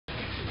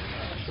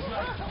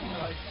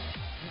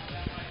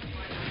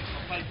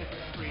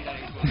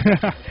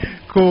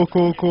Cool.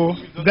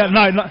 That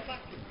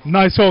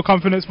nice sort of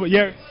confidence, but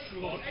yeah.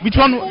 Which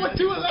one?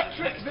 Two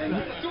electrics, then.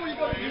 That's all you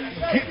got to do.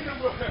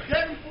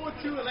 Get him for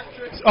two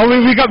electrics. Oh,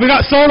 we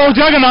got solo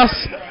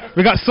Juggernauts.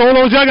 We got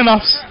solo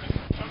Juggernauts.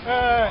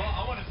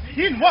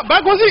 Gin, what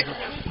bag was it?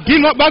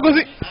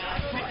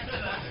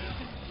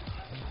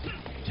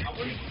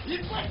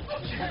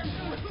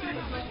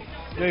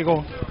 There you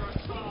go.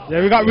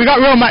 Yeah, we got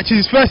real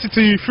matches. First to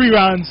 3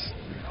 rounds.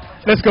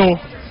 Let's go.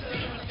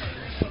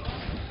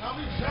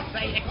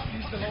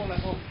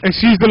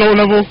 Excuse the low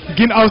level.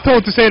 Gin, I was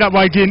told to say that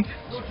by Gin.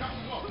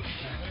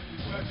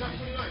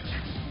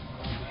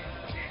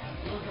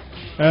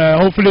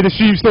 Hopefully the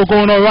stream's still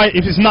going alright.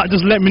 If it's not,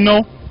 just let me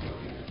know.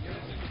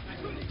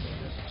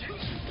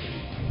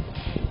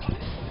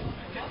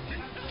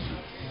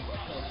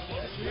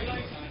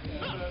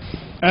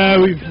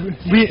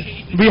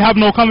 We have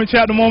no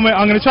commentary at the moment.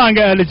 I'm gonna try and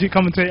get a legit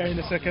commentator in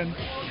a second.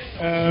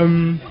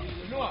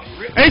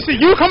 Hey, so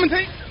you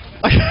commentate?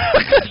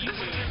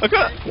 I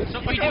can't.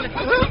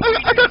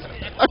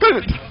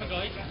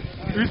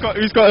 Who's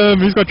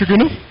got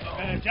Dragunov?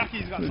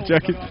 Jackie's got.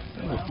 Jackie.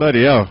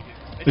 Bloody hell.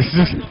 Is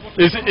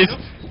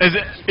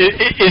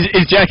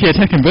Jackie a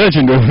Tekken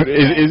virgin though?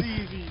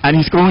 And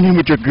he's going in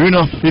with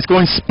Dragunov. He's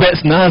going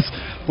Spetsnaz.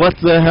 What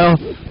the hell?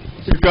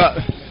 We've got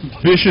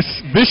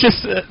vicious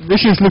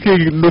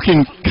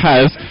looking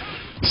Kaz.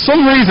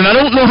 Some reason, I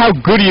don't know how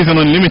good he is on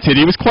Unlimited.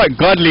 He was quite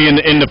godly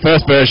in the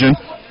first version.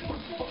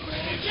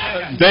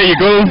 There you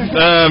go,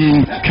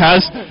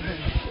 Kaz.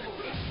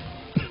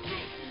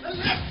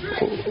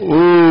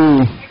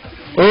 Ooh.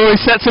 Oh, he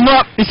sets him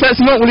up.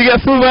 Will he get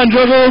a full round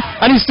juggle?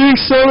 And he's doing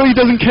solo. He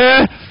doesn't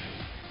care.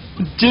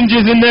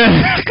 Ginger's in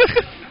there.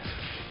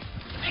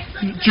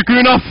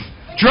 Dragunov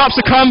drops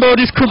a combo.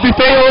 This could be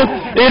fatal.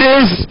 It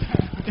is.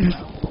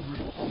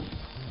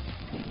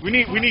 We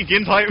need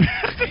Gin type.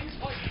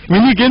 We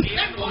need Gin.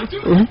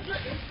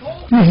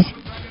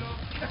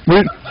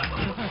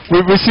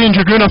 We're seeing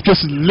Dragunov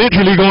just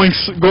literally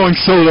going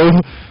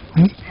solo.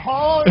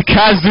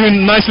 Kaz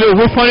doing a nice little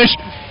whip punish.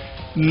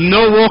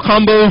 No war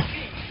combo.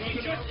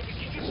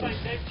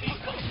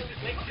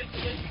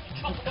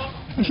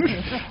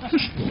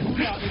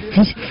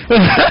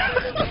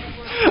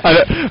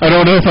 I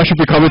don't know if I should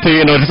be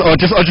commentating or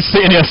just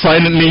sitting here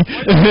silently.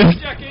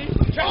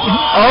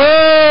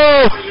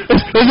 Oh,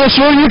 there's a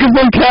Shoryuken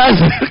from Kaz.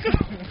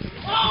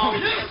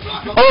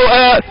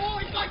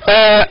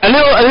 A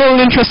little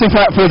interesting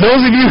fact for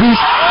those of you who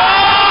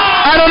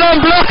I don't know,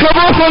 block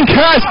up on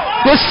Kaz.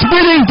 The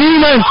spinning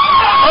demon.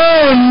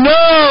 Oh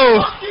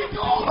no.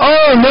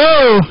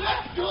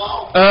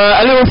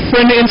 A little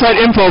friendly inside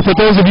info for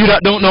those of you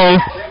that don't know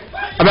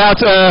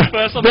about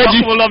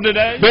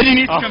Reggie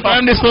needs to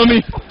confirm this for me.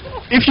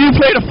 If you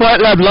play the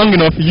Fight Lab long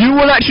enough, you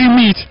will actually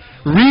meet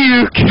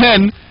Ryu,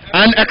 Ken,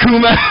 and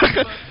Akuma,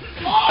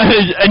 and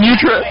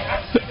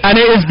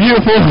it is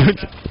beautiful.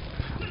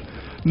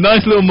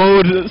 Nice little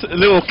mode, a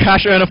little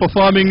cash earner for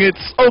farming.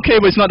 It's okay,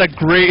 but it's not that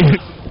great.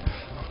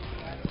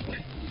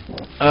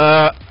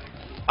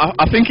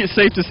 I think it's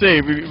safe to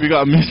say we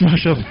got a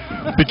mismatch of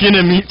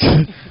beginner meets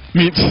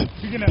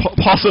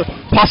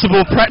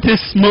possible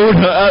practice mode.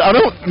 I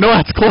don't know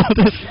how to call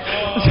this.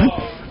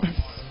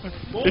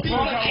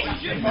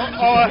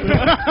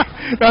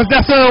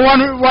 That's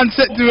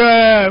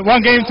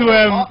one game to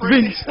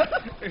Vince.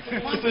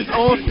 It's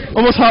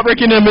almost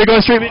heartbreaking, and we're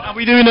going straight. Are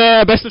we doing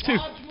best of 2?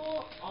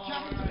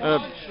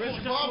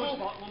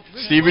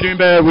 Steve, we're doing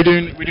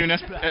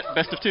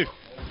best of 2.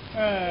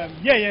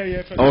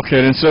 Yeah.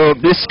 Okay, then so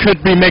this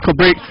could be make or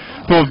break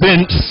for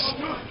Vince.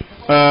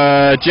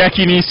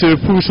 Jackie needs to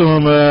pull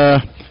some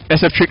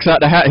SF tricks out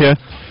the hat here.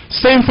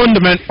 Same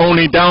fundament,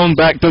 only down,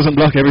 back, doesn't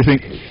block everything.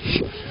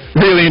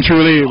 Really and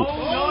truly.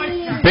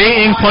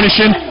 Baiting,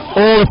 punishing,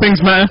 all the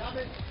things matter.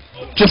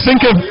 Just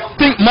think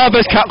Marvel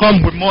vs.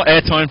 Capcom with more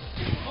airtime,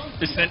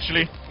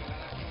 essentially.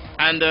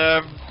 And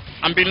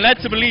I'm being led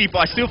to believe,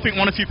 but I still think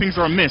one or two things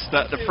are amiss,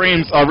 that the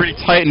frames are really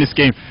tight in this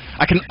game.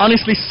 I can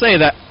honestly say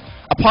that,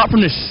 apart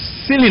from the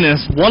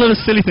silliness, one of the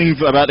silly things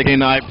about the game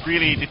that I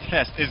really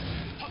detest is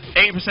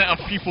 80% of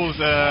people's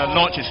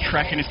launches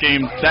tracking this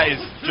game. That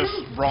is just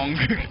wrong,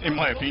 in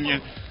my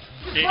opinion.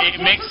 It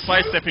makes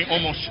sidestepping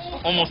almost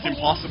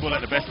impossible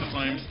at the best of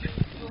times,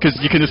 because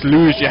you can just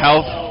lose your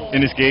health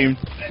in this game,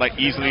 like,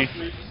 easily.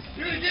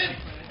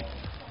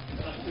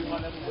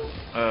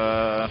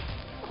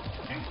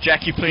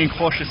 Jackie playing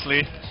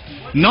cautiously,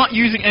 not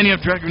using any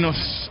of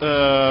Dragunov's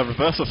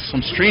reversals for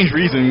some strange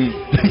reason.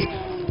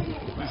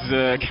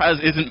 Kaz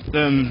isn't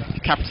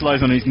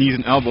capitalized on his knees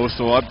and elbows,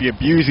 so I'd be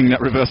abusing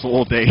that reversal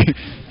all day.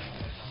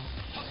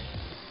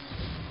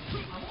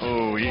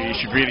 Oh, you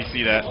should really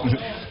see that.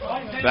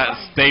 That's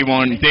day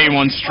one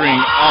string.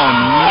 Oh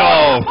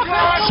no!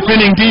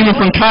 Spinning demon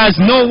from Kaz,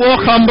 no war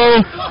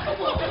combo.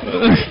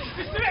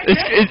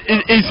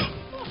 It's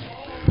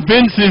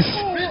Vince is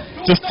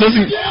just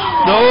doesn't.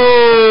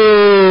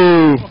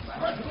 No.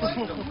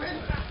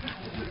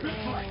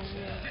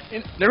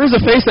 There is a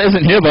face that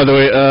isn't here, by the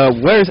way.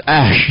 Where is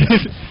Ash?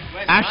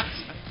 Ash?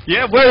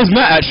 Yeah, where is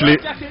Matt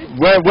actually?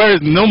 Where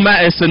is no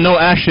Matt is and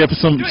no Ash here for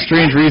some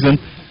strange reason.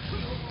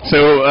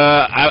 So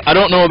I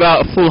don't know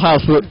about a full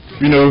house, but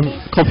you know,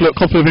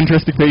 couple of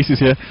interesting faces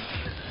here.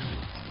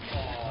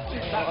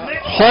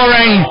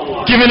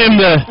 Horang giving him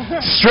the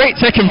straight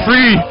Tekken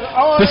free,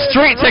 the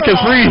straight Tekken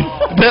free,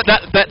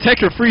 that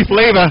Tekken free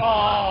flavor.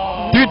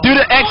 Do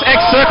the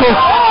XX circle.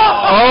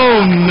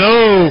 Oh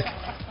no!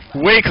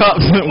 Wake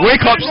ups,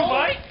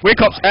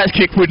 axe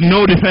kick with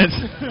no defense.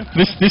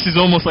 This is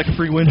almost like a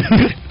free win,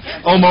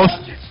 almost.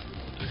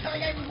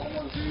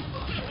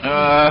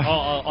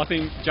 I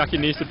think Jackie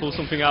needs to pull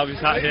something out of his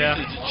hat here.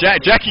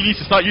 Jackie needs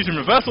to start using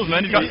reversals,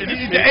 man. Is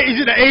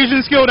it the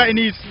Asian skill that he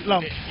needs,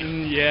 Lump?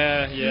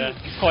 Yeah,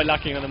 it's quite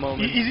lacking at the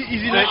moment. Is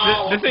it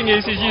the thing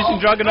is, he's using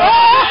Dragunov.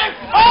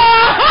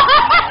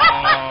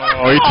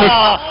 Oh, he took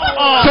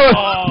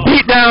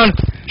beat down.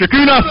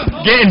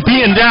 Dragunov getting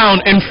beaten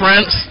down in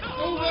France.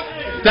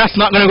 That's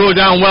not going to go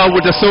down well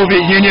with the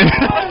Soviet Union.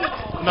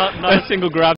 Not a single grab.